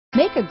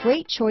Make a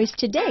great choice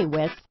today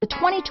with the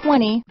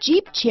 2020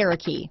 Jeep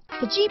Cherokee.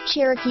 The Jeep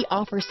Cherokee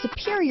offers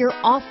superior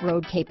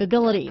off-road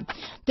capability.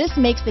 This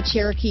makes the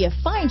Cherokee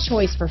a fine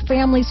choice for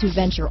families who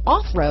venture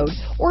off-road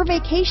or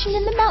vacation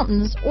in the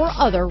mountains or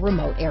other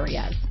remote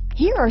areas.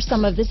 Here are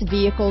some of this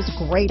vehicle's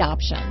great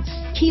options: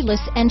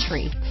 keyless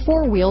entry,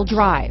 four-wheel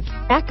drive,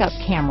 backup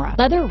camera,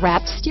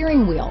 leather-wrapped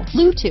steering wheel,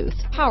 Bluetooth,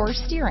 power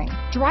steering,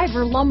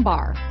 driver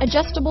lumbar,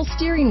 adjustable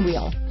steering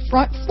wheel,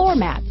 front floor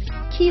mats,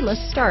 keyless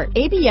start,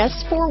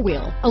 ABS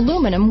four-wheel,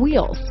 aluminum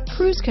wheels,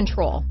 cruise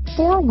control,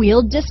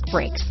 four-wheel disc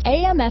brakes,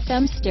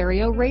 AM/FM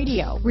stereo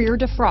radio, rear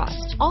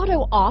defrost,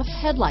 auto-off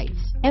headlights,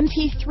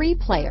 MP3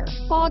 player,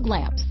 fog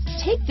lamps.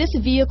 Take this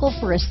vehicle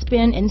for a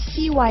spin and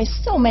see why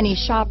so many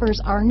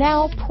shoppers are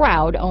now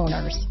proud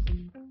owners.